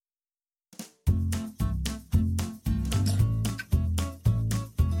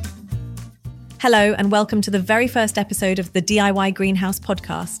Hello and welcome to the very first episode of the DIY Greenhouse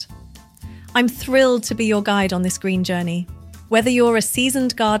podcast. I'm thrilled to be your guide on this green journey. Whether you're a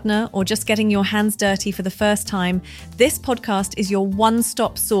seasoned gardener or just getting your hands dirty for the first time, this podcast is your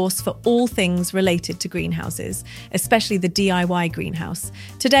one-stop source for all things related to greenhouses, especially the DIY greenhouse.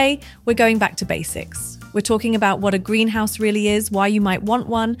 Today, we're going back to basics. We're talking about what a greenhouse really is, why you might want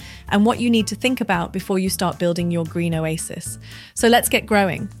one, and what you need to think about before you start building your green oasis. So let's get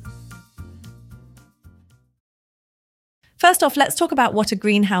growing. First off, let's talk about what a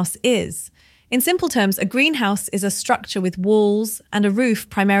greenhouse is. In simple terms, a greenhouse is a structure with walls and a roof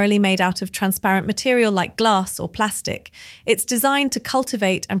primarily made out of transparent material like glass or plastic. It's designed to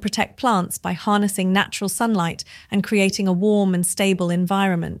cultivate and protect plants by harnessing natural sunlight and creating a warm and stable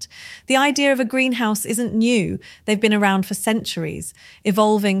environment. The idea of a greenhouse isn't new. They've been around for centuries,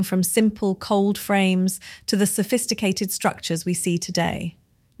 evolving from simple cold frames to the sophisticated structures we see today.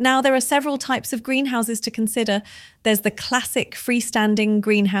 Now, there are several types of greenhouses to consider. There's the classic freestanding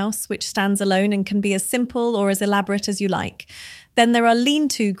greenhouse, which stands alone and can be as simple or as elaborate as you like. Then there are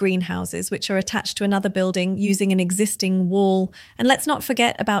lean-to greenhouses, which are attached to another building using an existing wall. And let's not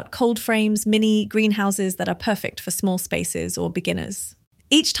forget about cold frames, mini greenhouses that are perfect for small spaces or beginners.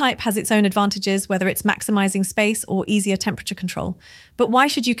 Each type has its own advantages, whether it's maximizing space or easier temperature control. But why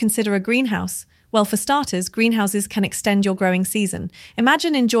should you consider a greenhouse? Well, for starters, greenhouses can extend your growing season.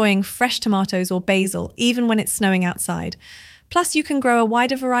 Imagine enjoying fresh tomatoes or basil, even when it's snowing outside. Plus, you can grow a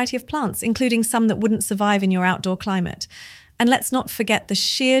wider variety of plants, including some that wouldn't survive in your outdoor climate. And let's not forget the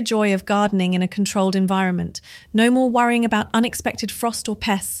sheer joy of gardening in a controlled environment. No more worrying about unexpected frost or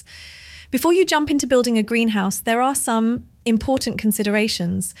pests. Before you jump into building a greenhouse, there are some important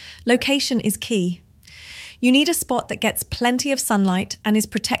considerations. Location is key. You need a spot that gets plenty of sunlight and is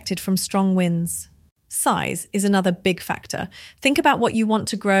protected from strong winds. Size is another big factor. Think about what you want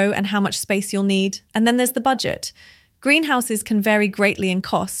to grow and how much space you'll need. And then there's the budget. Greenhouses can vary greatly in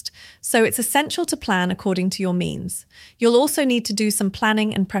cost, so it's essential to plan according to your means. You'll also need to do some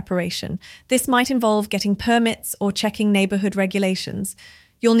planning and preparation. This might involve getting permits or checking neighborhood regulations.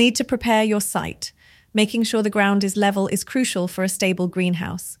 You'll need to prepare your site. Making sure the ground is level is crucial for a stable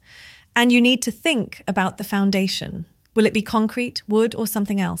greenhouse. And you need to think about the foundation. Will it be concrete, wood, or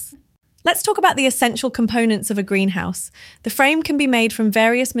something else? Let's talk about the essential components of a greenhouse. The frame can be made from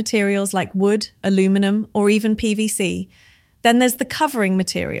various materials like wood, aluminum, or even PVC. Then there's the covering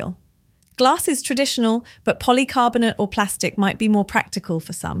material. Glass is traditional, but polycarbonate or plastic might be more practical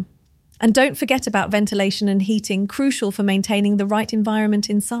for some. And don't forget about ventilation and heating, crucial for maintaining the right environment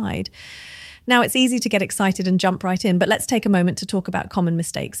inside. Now, it's easy to get excited and jump right in, but let's take a moment to talk about common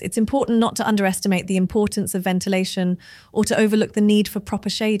mistakes. It's important not to underestimate the importance of ventilation or to overlook the need for proper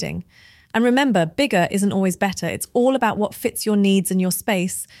shading. And remember, bigger isn't always better. It's all about what fits your needs and your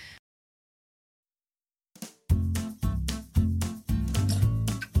space.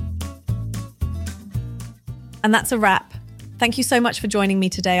 And that's a wrap. Thank you so much for joining me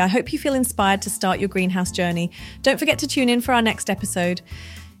today. I hope you feel inspired to start your greenhouse journey. Don't forget to tune in for our next episode.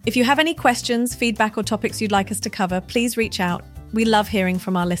 If you have any questions, feedback, or topics you'd like us to cover, please reach out. We love hearing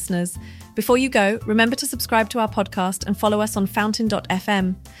from our listeners. Before you go, remember to subscribe to our podcast and follow us on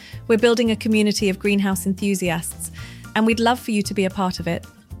fountain.fm. We're building a community of greenhouse enthusiasts, and we'd love for you to be a part of it.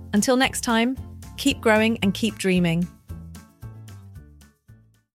 Until next time, keep growing and keep dreaming.